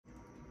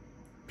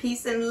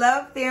Peace and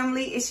love,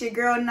 family. It's your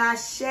girl,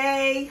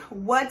 Nashe.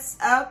 What's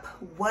up?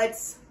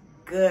 What's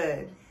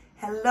good?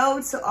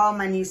 Hello to all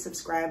my new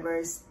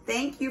subscribers.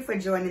 Thank you for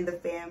joining the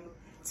fam.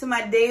 To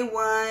my day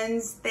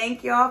ones,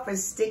 thank y'all for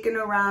sticking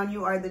around.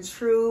 You are the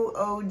true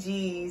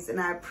OGs, and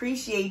I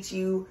appreciate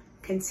you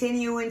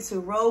continuing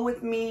to roll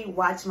with me,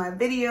 watch my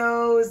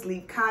videos,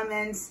 leave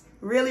comments.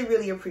 Really,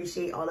 really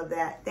appreciate all of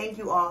that. Thank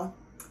you all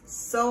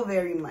so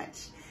very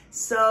much.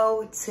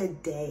 So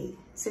today,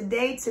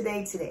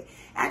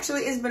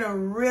 actually it's been a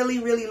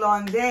really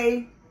long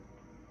day,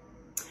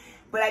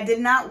 but I did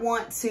not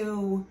want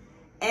to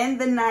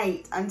end the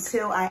night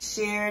until I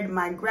shared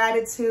my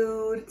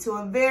gratitude to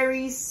a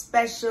very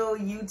special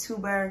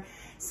YouTuber,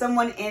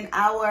 someone in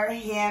our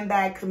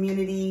handbag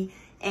community.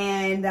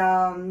 And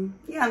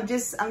yeah, I'm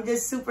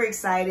just super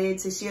excited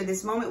to share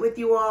this moment with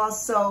you all.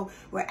 So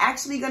we're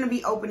actually going to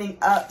be opening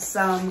up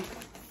some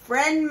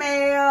friend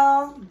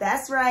mail.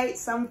 That's right,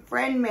 some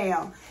friend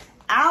mail.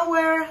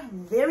 Our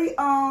very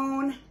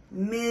own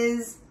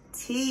Ms.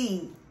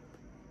 T.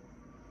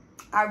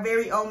 Our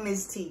very own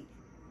Ms. T.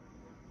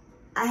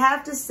 I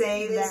have to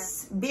say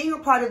this, being a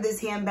part of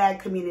this handbag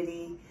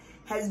community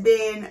has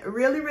been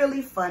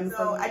really fun.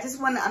 So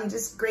I'm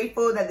just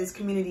grateful that this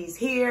community is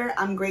here.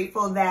 I'm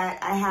grateful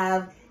that I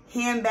have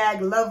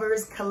handbag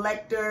lovers,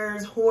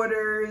 collectors,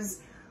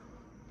 hoarders,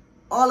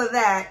 all of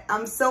that.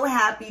 I'm so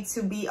happy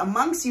to be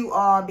amongst you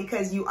all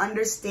because you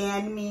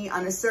understand me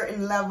on a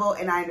certain level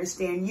and I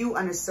understand you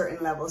on a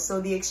certain level.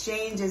 So the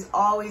exchange is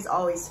always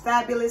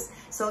fabulous.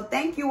 So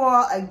thank you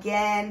all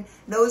again.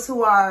 Those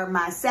who are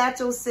my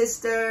Satchel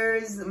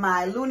sisters,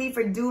 my Looney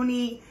for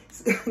Dooney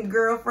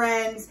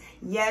girlfriends.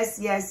 Yes.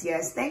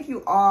 Thank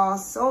you all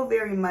so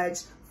very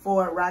much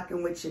for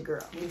rocking with your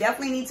girl. We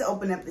definitely need to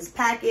open up this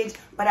package,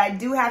 but I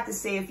do have to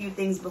say a few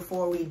things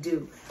before we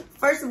do.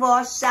 First of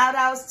all, shout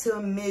outs to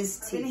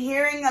Ms. T. I've been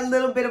hearing a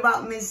little bit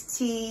about Ms.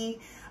 T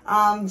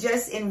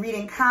just in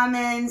reading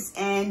comments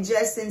and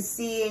just in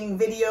seeing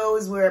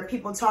videos where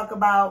people talk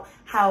about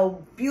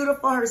how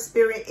beautiful her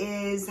spirit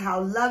is,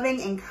 how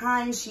loving and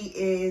kind she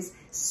is,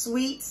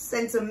 sweet,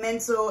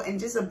 sentimental, and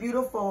just a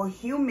beautiful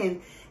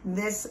human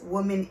this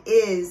woman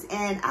is.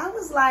 And I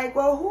was like,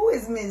 well, who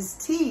is Ms.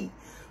 T?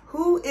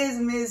 Who is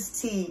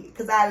Ms. T?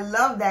 Because I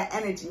love that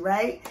energy,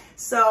 right?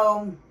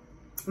 So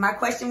my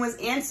question was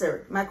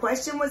answered. My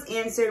question was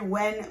answered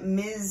when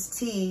Ms.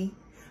 T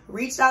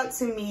reached out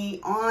to me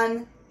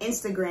on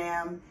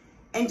Instagram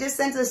and just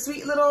sent a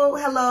sweet little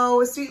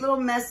hello, a sweet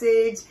little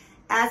message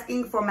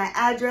asking for my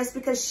address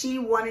because she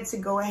wanted to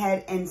go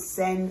ahead and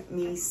send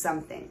me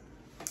something.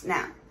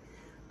 Now,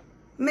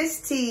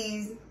 Ms.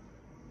 T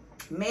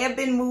may have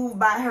been moved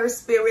by her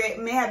spirit,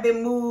 may have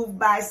been moved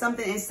by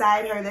something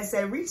inside her that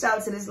said, reach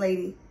out to this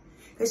lady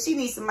because she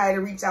needs somebody to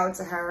reach out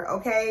to her,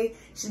 okay?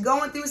 She's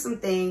going through some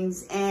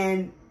things,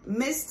 and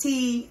Miss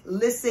T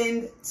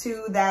listened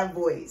to that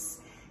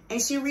voice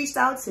and she reached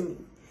out to me.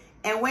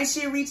 And when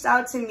she reached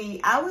out to me,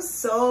 I was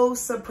so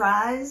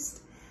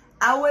surprised.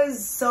 I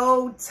was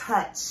so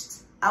touched.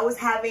 I was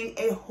having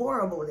a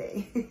horrible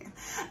day.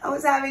 I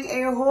was having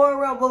a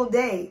horrible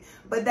day.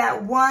 But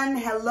that one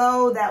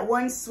hello, that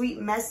one sweet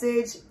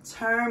message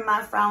turned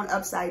my frown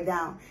upside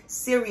down.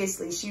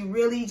 Seriously, she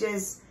really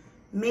just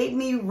made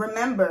me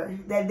remember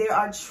that there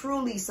are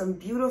truly some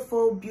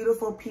beautiful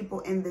people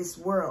in this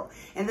world.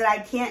 And that I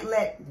can't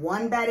let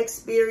one bad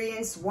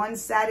experience, one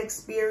sad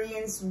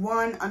experience,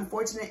 one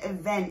unfortunate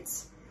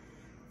event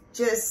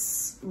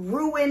just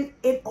ruin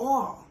it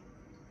all.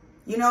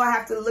 You know, I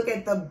have to look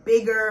at the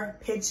bigger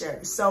picture.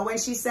 So when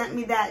she sent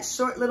me that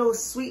short little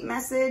sweet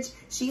message,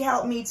 she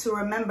helped me to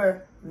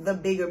remember the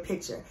bigger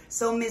picture.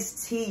 So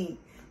Miss T,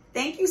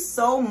 thank you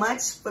so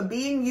much for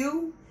being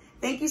you.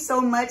 Thank you so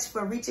much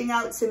for reaching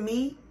out to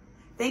me.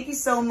 Thank you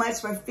so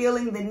much for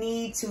feeling the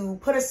need to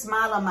put a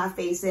smile on my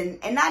face and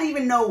not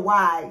even know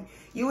why.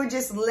 You were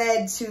just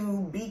led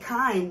to be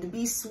kind,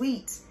 be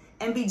sweet,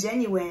 and be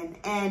genuine.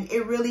 And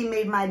it really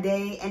made my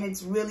day. And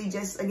it's really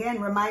just,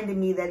 again, reminded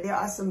me that there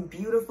are some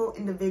beautiful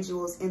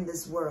individuals in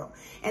this world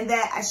and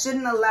that I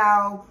shouldn't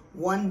allow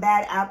one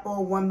bad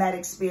apple, one bad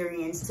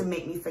experience to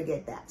make me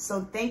forget that.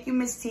 So thank you,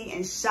 Miss T,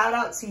 and shout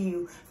out to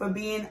you for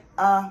being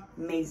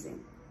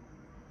amazing.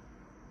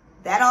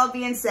 That all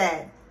being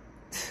said,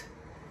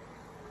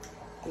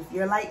 if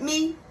you're like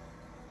me,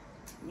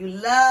 you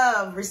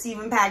love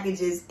receiving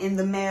packages in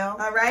the mail,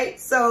 all right?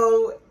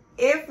 So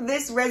if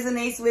this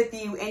resonates with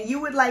you and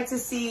you would like to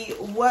see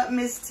what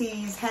Miss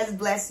T's has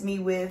blessed me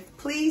with,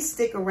 please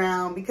stick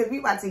around because we're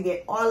about to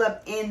get all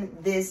up in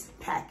this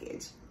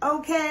package.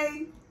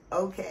 Okay?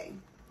 Okay.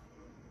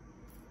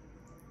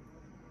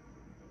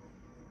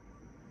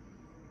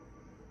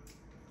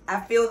 I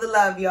feel the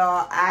love,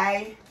 y'all.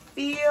 I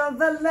feel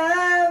the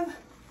love.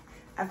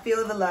 I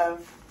feel the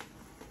love.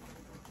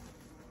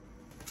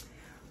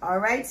 All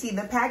righty,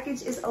 the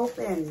package is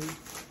open.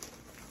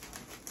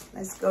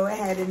 Let's go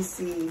ahead and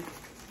see.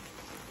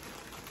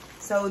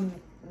 So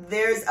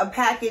there's a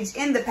package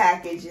in the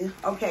package.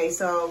 Okay,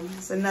 so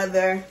it's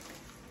another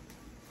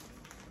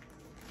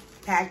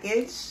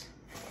package.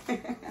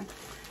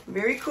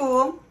 Very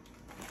cool.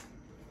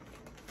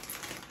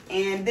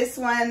 And this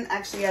one,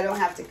 actually, I don't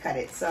have to cut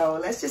it. So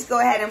let's just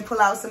go ahead and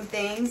pull out some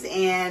things.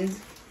 And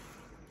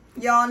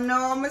y'all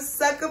know I'm a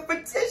sucker for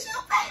tissue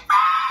paper.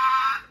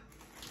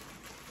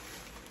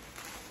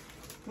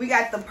 We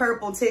got the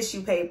purple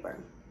tissue paper.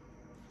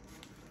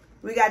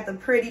 We got the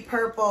pretty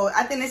purple.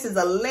 I think this is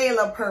a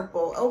Layla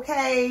purple.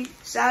 Okay.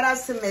 Shout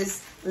outs to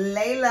Miss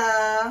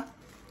Layla.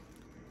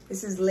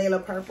 This is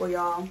Layla purple,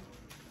 y'all.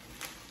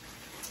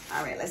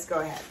 All right, let's go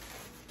ahead.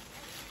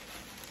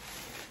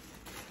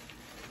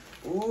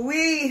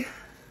 Ooh-wee.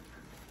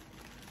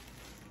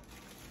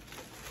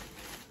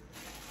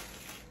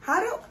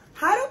 How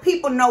do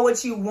people know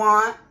what you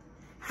want?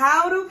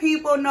 How do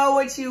people know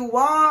what you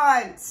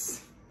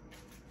want?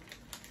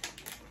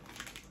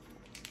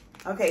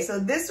 Okay, so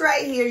this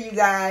right here, you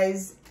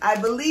guys, I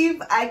believe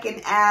I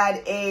can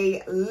add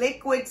a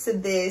liquid to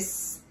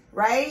this,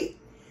 right?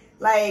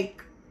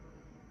 Like,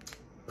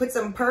 put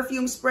some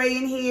perfume spray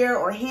in here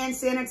or hand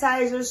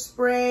sanitizer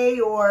spray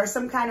or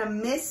some kind of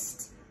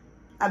mist.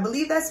 I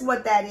believe that's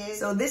what that is.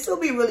 So this will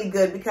be really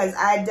good because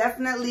I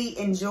definitely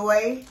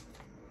enjoy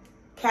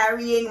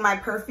carrying my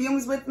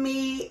perfumes with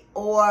me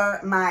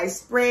or my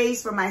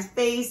sprays for my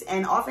face.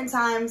 And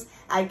oftentimes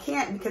I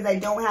can't because I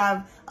don't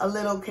have a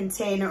little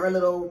container or a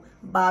little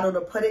bottle to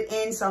put it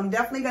in. So I'm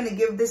definitely going to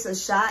give this a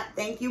shot.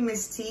 Thank you,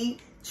 Miss T.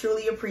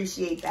 Truly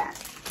appreciate that.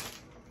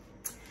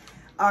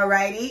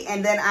 Alrighty.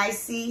 And then I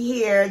see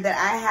here that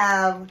I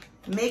have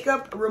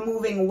makeup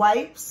removing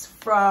wipes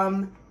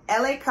from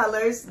LA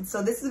Colors.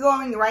 So this is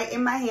going right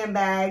in my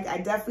handbag. I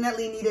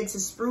definitely needed to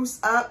spruce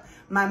up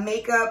my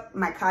makeup,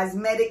 my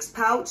cosmetics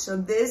pouch. So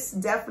this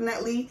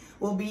definitely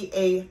will be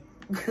a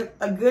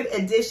good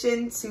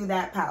addition to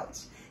that pouch.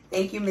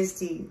 Thank you, Miss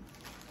T.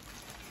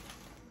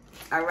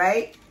 All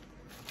right.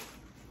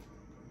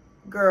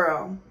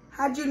 Girl,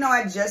 how'd you know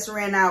I just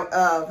ran out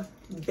of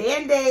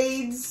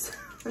Band-Aids?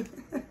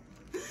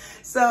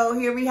 So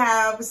here we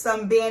have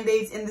some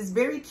Band-Aids in this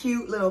very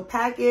cute little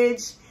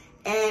package.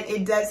 And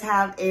it does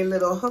have a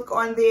little hook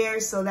on there,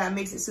 so that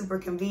makes it super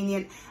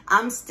convenient.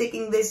 I'm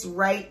sticking this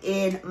right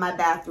in my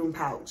bathroom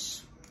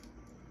pouch.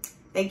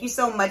 Thank you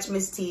so much,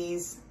 Miss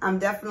Tees. I'm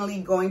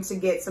definitely going to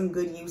get some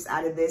good use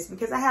out of this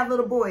because I have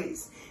little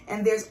boys.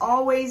 And there's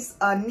always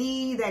a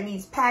knee that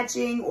needs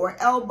patching or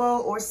elbow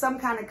or some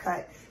kind of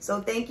cut.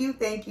 So thank you,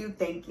 thank you,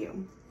 thank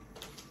you.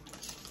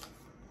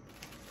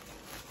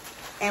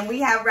 And we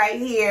have right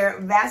here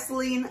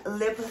Vaseline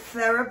Lip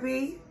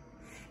Therapy.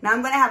 Now,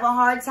 I'm going to have a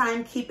hard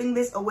time keeping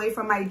this away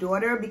from my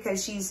daughter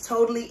because she's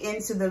totally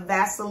into the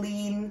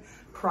Vaseline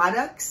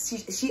products.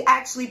 She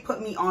actually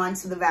put me on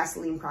to the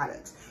Vaseline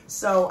products.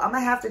 So I'm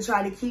going to have to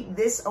try to keep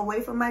this away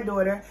from my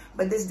daughter,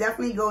 but this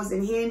definitely goes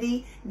in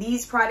handy.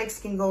 These products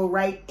can go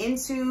right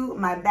into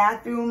my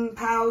bathroom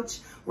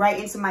pouch, right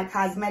into my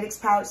cosmetics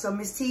pouch. So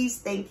Miss Tees,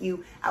 thank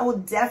you. I will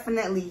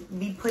definitely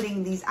be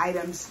putting these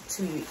items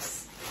to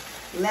use.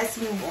 Let's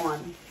move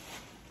on.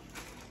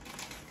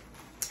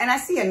 And I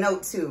see a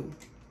note too.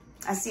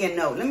 I see a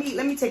note. Let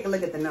me take a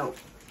look at the note.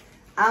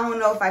 I don't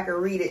know if I can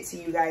read it to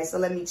you guys, so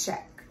let me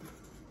check.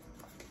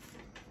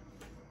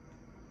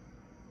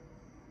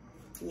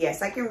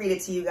 Yes, I can read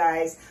it to you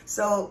guys.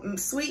 So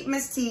sweet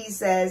Miss T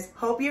says,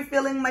 hope you're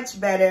feeling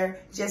much better.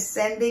 Just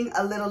sending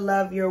a little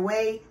love your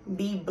way.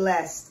 Be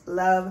blessed.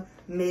 Love,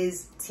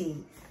 Ms.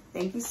 T.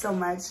 Thank you so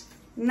much.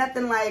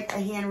 Nothing like a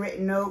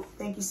handwritten note.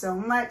 Thank you so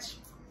much.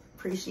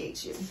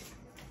 Appreciate you.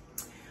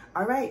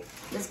 All right,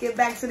 let's get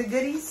back to the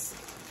goodies.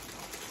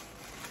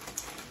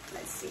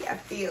 Let's see, I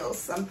feel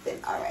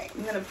something. All right,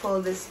 I'm gonna pull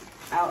this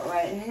out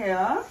right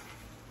here.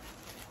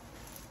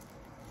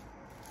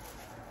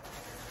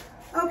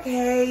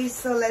 Okay,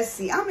 so let's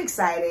see. I'm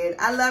excited.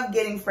 I love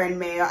getting friend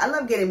mail. I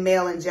love getting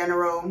mail in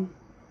general.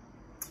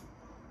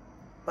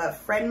 But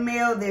friend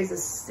mail,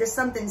 there's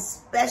something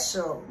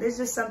special. There's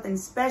just something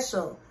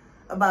special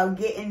about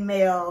getting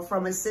mail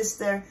from a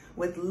sister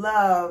with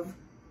love.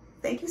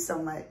 Thank you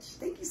so much.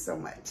 Thank you so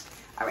much.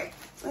 All right,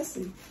 let's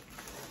see.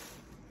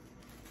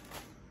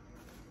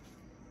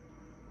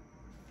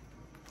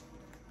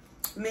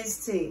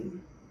 Miss T.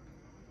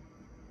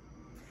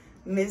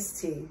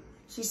 Miss T.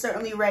 She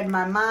certainly read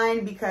my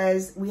mind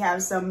because we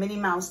have some Minnie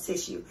Mouse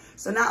tissue.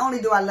 So not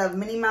only do I love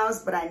Minnie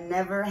Mouse, but I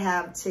never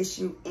have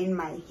tissue in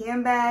my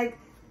handbag.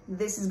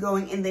 This is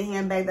going in the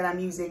handbag that I'm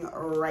using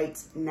right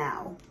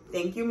now.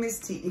 Thank you, Miss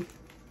T.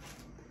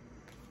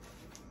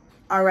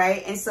 All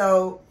right, and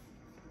so,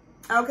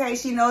 okay,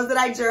 she knows that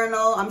I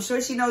journal. I'm sure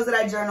she knows that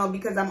I journal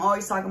because I'm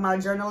always talking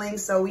about journaling.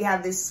 So we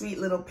have this sweet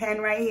little pen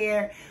right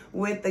here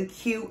with the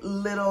cute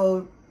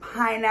little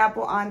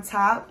pineapple on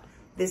top.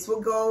 This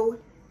will go,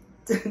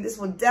 this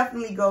will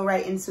definitely go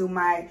right into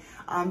my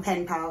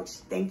pen pouch.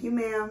 Thank you,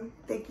 ma'am.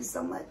 Thank you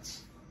so much.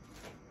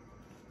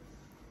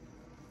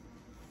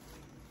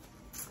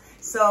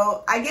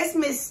 So I guess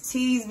Miss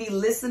T's be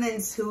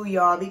listening to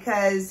y'all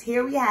because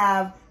here we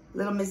have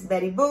little Miss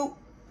Betty Boop.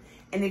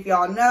 And if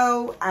y'all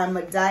know, I'm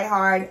a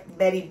diehard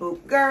Betty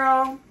Boop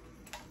girl.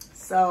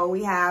 So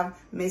we have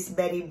Miss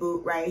Betty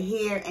Boop right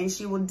here, and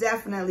she will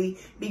definitely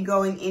be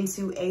going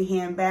into a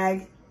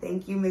handbag.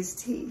 Thank you, Miss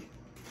T.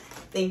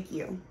 Thank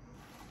you.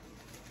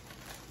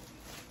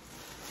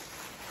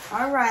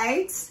 All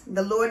right.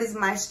 The Lord is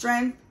my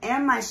strength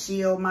and my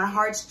shield. My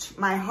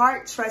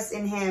heart trusts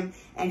in him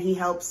and he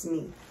helps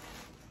me.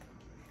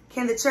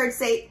 Can the church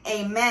say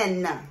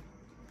amen?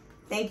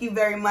 Thank you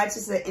very much.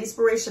 It's an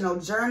inspirational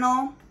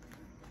journal.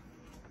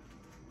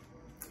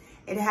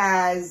 It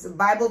has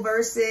Bible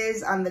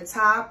verses on the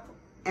top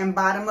and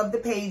bottom of the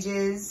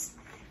pages,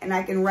 and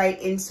I can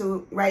write in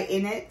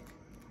it.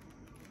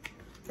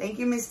 Thank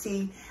you, Miss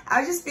T.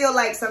 I just feel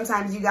like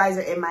sometimes you guys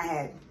are in my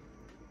head.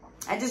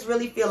 I just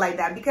really feel like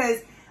that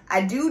because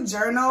I do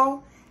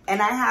journal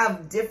and I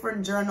have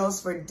different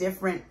journals for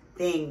different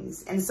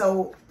things. And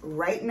so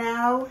right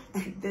now,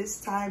 at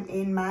this time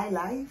in my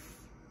life,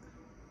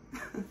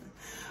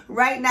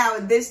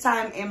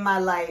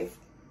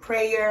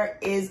 prayer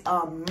is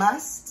a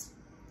must.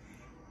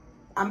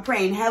 I'm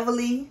praying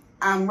heavily.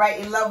 I'm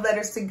writing love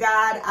letters to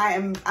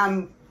God.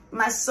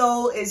 My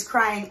soul is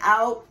crying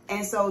out.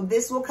 And so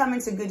this will come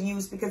into good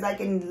use because I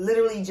can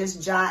literally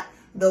just jot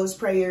those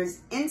prayers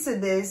into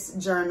this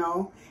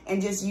journal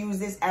and just use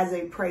this as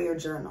a prayer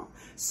journal.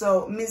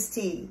 So Miss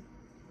T,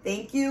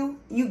 thank you.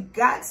 You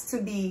got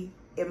to be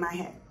in my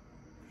head.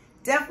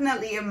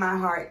 Definitely in my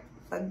heart,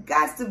 but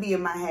got to be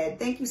in my head.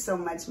 Thank you so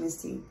much,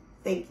 Miss T.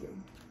 Thank you.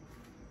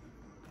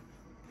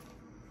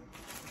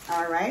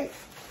 All right,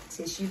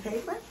 tissue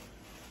paper.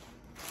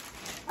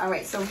 All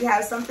right, so we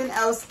have something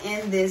else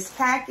in this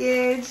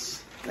package.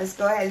 Let's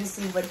go ahead and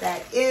see what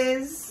that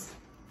is.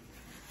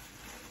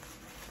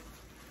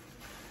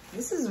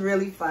 This is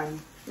really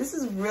fun. This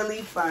is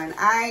really fun.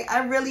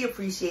 I really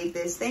appreciate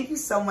this. Thank you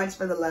so much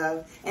for the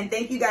love. And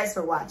thank you guys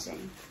for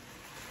watching.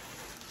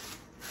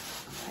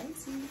 All right.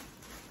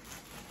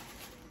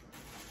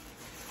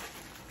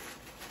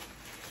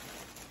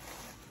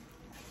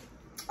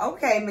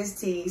 Okay, Miss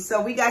T.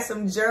 So we got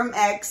some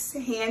Germ-X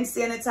hand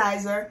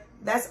sanitizer.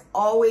 That's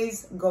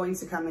always going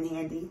to come in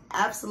handy.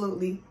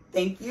 Absolutely.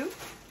 Thank you.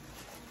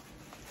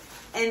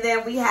 And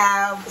then we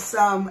have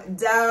some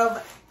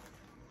Dove.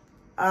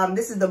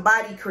 This is the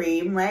body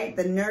cream, right?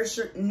 The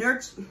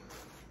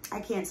I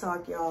can't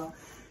talk, y'all.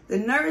 The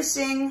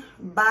Nourishing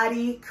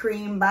Body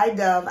Cream by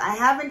Dove. I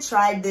haven't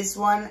tried this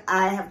one.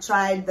 I've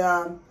tried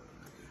the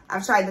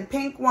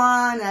pink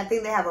one, and I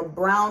think they have a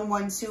brown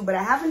one too, but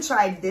I haven't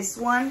tried this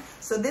one.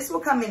 So this will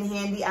come in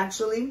handy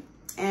actually.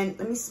 And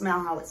let me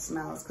smell how it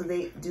smells because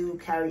they do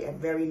carry a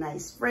very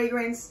nice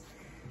fragrance.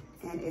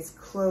 And it's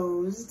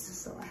closed,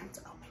 so I have to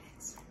open it.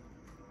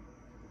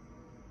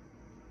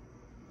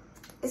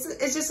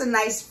 It's just a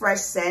nice fresh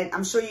scent.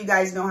 I'm sure you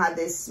guys know how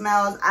this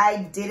smells.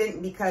 I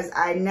didn't because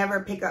I never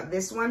pick up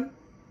this one.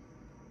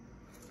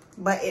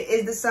 But it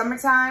is the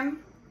summertime.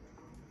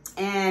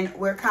 And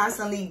we're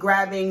constantly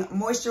grabbing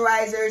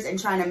moisturizers and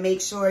trying to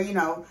make sure, you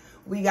know,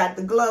 we got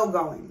the glow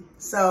going.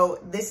 So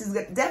this is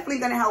definitely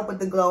going to help with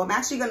the glow. I'm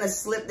actually going to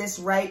slip this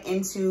right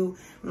into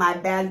my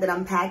bag that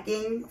I'm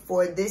packing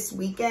for this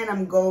weekend.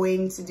 I'm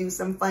going to do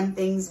some fun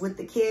things with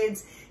the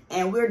kids.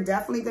 And we're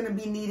definitely going to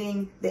be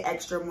needing the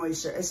extra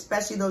moisture,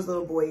 especially those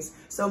little boys.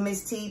 So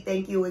Miss T,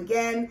 thank you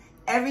again.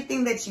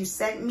 Everything that you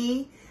sent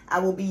me, I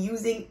will be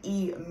using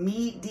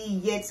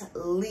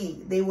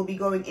immediately. They will be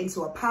going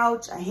into a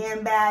pouch, a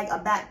handbag, a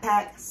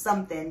backpack,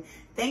 something.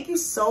 Thank you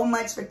so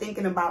much for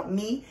thinking about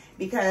me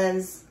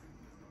because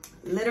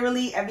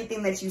literally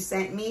everything that you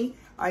sent me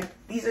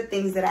these are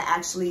things that I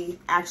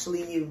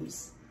actually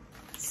use.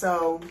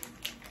 So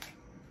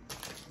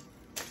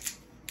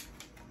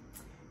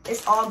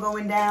it's all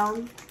going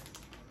down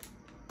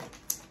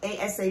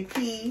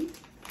ASAP.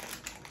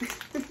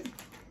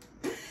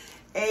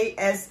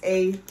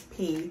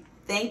 ASAP.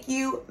 Thank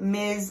you,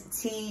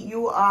 Ms. T.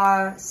 You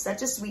are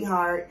such a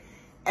sweetheart.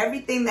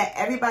 Everything that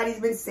everybody's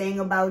been saying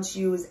about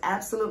you is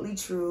absolutely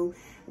true.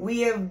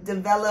 We have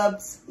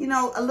developed, you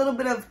know, a little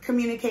bit of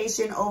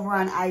communication over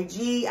on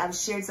IG. I've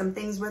shared some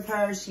things with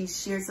her.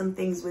 She's shared some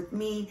things with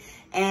me.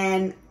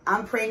 And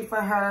I'm praying for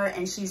her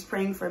and she's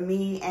praying for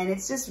me. And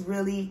it's just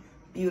really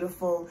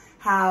beautiful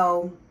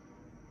how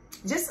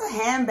just a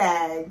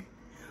handbag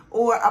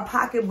or a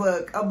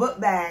pocketbook, a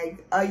book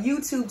bag, a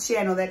YouTube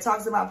channel that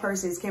talks about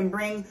purses can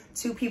bring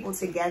two people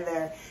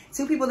together.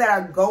 Two people that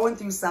are going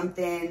through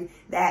something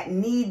that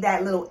need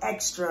that little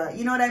extra,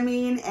 you know what I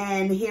mean?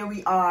 And here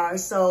we are.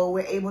 So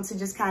we're able to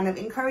just kind of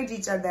encourage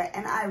each other.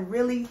 And I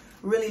really,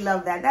 really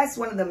love that. That's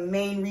one of the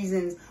main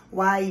reasons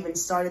why I even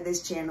started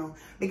this channel,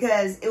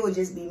 because it would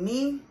just be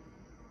me,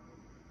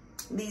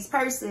 these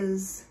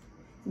purses,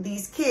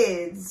 these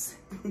kids,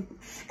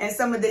 and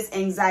some of this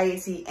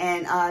anxiety.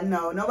 And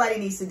no, nobody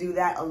needs to do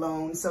that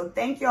alone. So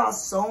thank y'all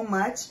so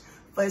much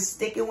for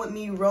sticking with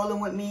me, rolling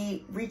with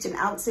me, reaching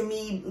out to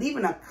me,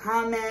 leaving a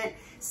comment,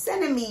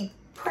 sending me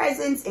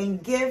presents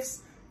and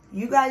gifts.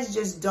 You guys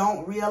just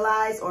don't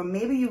realize, or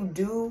maybe you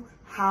do,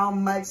 how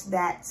much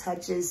that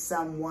touches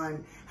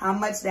someone, how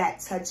much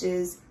that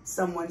touches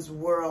someone's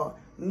world.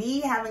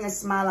 Me having a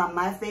smile on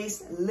my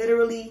face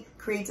literally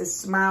creates a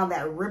smile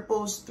that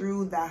ripples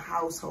through the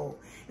household.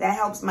 That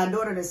helps my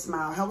daughter to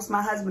smile, helps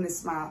my husband to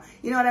smile.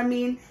 You know what I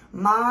mean?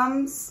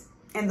 Moms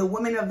and the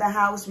women of the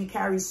house, we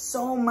carry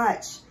so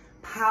much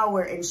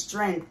power and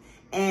strength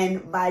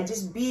And by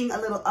just being a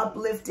little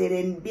uplifted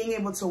and being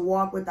able to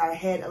walk with our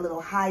head a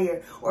little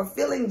higher, or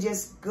feeling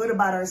just good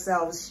about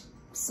ourselves,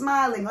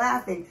 smiling,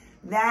 laughing,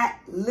 that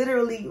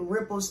literally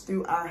ripples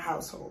through our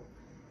household.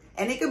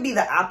 And it could be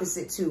the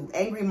opposite too.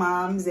 Angry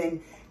moms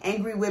and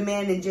angry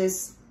women and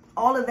just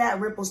all of that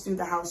ripples through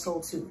the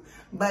household too.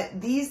 But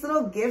these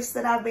little gifts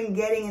that I've been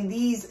getting, and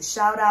these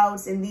shout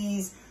outs, and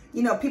these,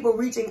 you know, people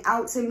reaching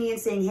out to me and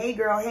saying, hey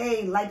girl,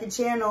 hey, like your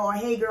channel, or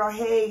hey girl,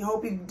 hey,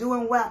 hope you're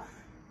doing well.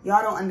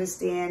 Y'all don't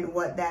understand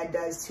what that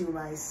does to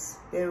my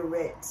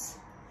spirit.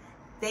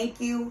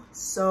 Thank you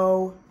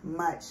so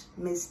much,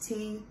 Miss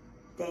T.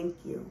 Thank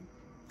you.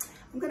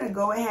 I'm going to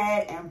go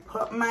ahead and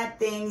put my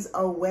things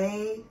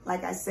away.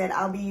 Like I said,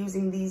 I'll be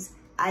using these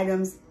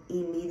items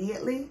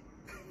immediately.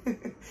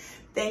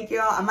 Thank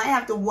y'all. I might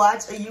have to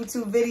watch a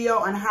YouTube video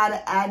on how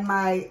to add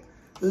my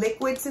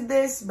liquid to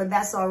this, but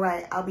that's all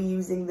right. I'll be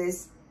using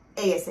this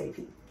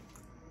ASAP.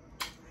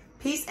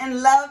 Peace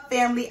and love,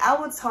 family. I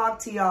will talk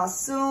to y'all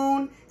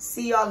soon.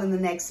 See y'all in the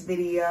next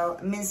video.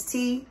 Miss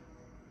T,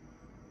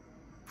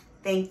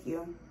 thank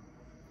you.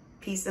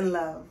 Peace and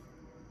love.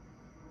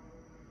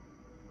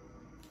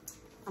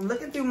 I'm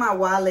looking through my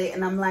wallet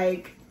and I'm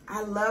like,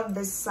 I love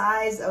the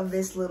size of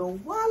this little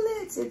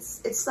wallet.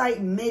 It's like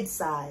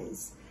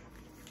mid-size.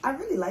 I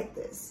really like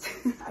this.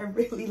 I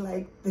really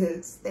like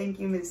this. Thank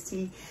you, Miss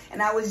T.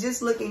 And I was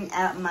just looking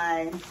at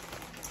my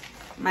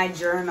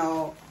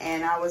journal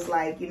and I was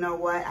like, you know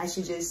what? I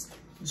should just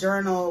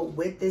journal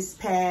with this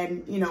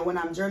pen. You know, when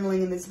I'm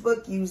journaling in this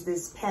book, use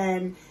this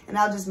pen, and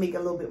I'll just make it a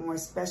little bit more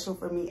special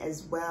for me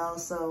as well.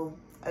 So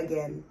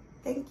again,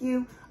 thank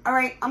you. All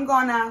right, I'm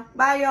going now.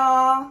 Bye,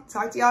 y'all.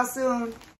 Talk to y'all soon.